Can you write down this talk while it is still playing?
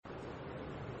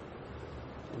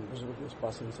One Buzurbak was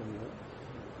passing somewhere.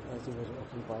 As he was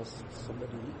walking past,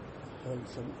 somebody hurled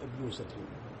some abuse at him.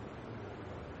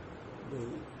 They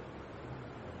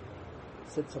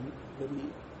said some very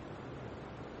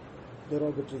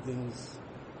derogatory things.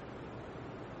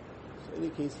 So in any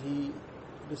case, he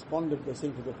responded by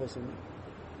saying to the person,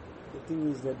 the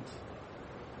thing is that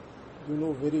you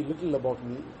know very little about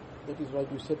me, that is why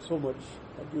you said so much.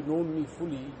 Had you known me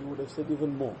fully, you would have said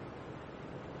even more.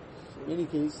 So in any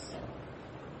case,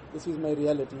 this is my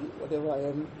reality, whatever I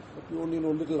am, but you only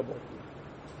know little about me.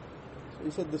 So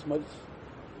he said this much,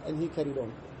 and he carried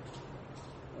on.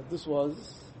 This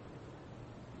was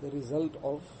the result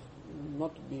of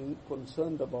not being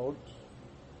concerned about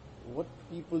what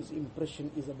people's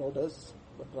impression is about us,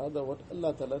 but rather what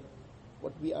Allah Ta'ala,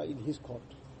 what we are in His court,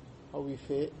 how we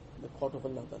fare in the court of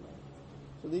Allah Ta'ala.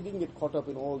 So they didn't get caught up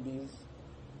in all these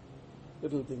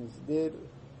little things.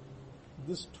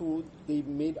 This too, they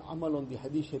made amal on the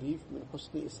Hadith Sharif, min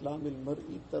husni Islam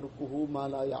al-mar'i tarkuhu ma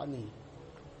la ya'ni.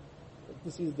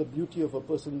 This is the beauty of a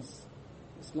person's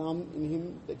Islam in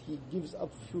him, that he gives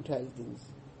up futile things.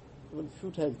 Even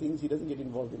futile things, he doesn't get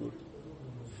involved in it.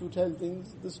 Futile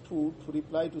things, this too, to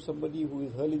reply to somebody who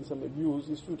is hurling some abuse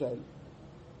is futile.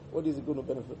 What is it going to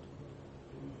benefit?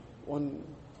 One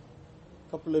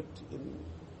couplet in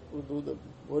Urdu, the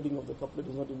wording of the couplet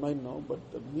is not in mind now, but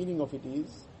the meaning of it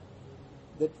is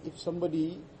that if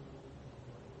somebody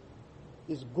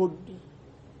is good,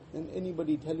 then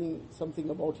anybody telling something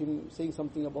about him, saying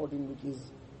something about him which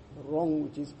is wrong,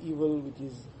 which is evil, which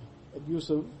is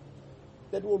abusive,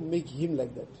 that won't make him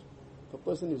like that. If a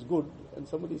person is good and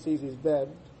somebody says he's bad,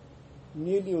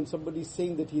 merely on somebody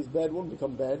saying that he's bad won't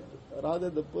become bad. Rather,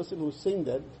 the person who's saying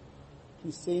that,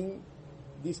 he's saying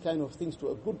these kind of things to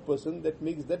a good person that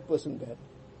makes that person bad.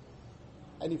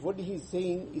 And if what he's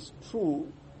saying is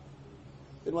true,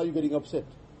 then why are you getting upset?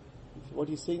 If what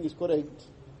he's saying is correct,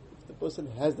 if the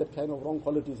person has that kind of wrong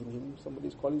qualities in him, somebody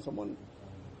is calling someone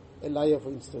a liar, for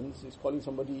instance, is calling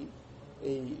somebody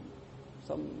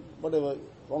some whatever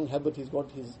wrong habit he's got,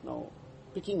 he's now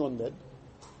picking on that.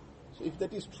 So if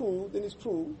that is true, then it's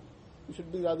true. You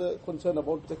should be rather concerned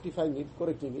about rectifying it,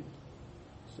 correcting it.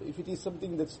 So if it is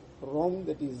something that's wrong,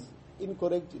 that is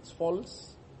incorrect, it's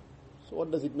false, so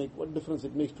what does it make? What difference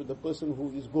it makes to the person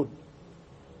who is good?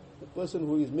 The person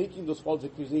who is making those false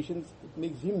accusations, it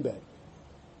makes him bad.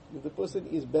 If the person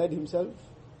is bad himself,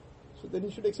 so then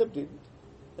he should accept it,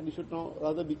 and he should now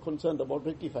rather be concerned about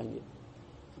rectifying it.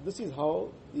 So this is how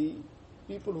the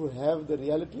people who have the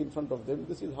reality in front of them,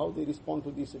 this is how they respond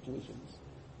to these situations.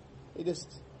 They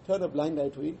just turn a blind eye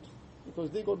to it,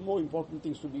 because they got more important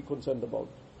things to be concerned about.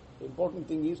 The important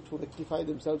thing is to rectify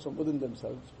themselves from within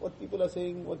themselves. What people are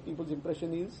saying, what people's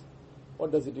impression is,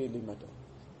 what does it really matter?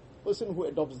 The person who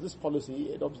adopts this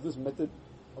policy, adopts this method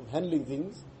of handling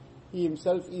things, he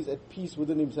himself is at peace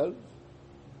within himself.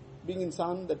 Being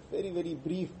insan, that very, very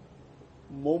brief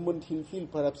moment, he'll feel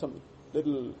perhaps some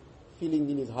little feeling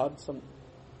in his heart,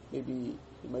 maybe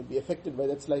he might be affected by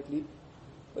that slightly.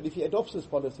 But if he adopts this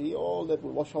policy, all that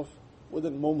will wash off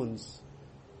within moments.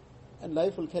 And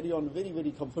life will carry on very,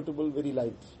 very comfortable, very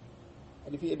light.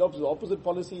 And if he adopts the opposite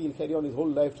policy, he'll carry on his whole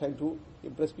life trying to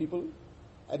impress people,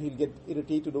 and he'll get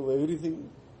irritated over everything,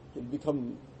 he'll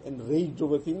become enraged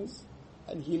over things,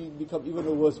 and he'll become even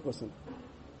a worse person.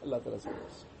 Allah Ta'ala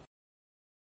says.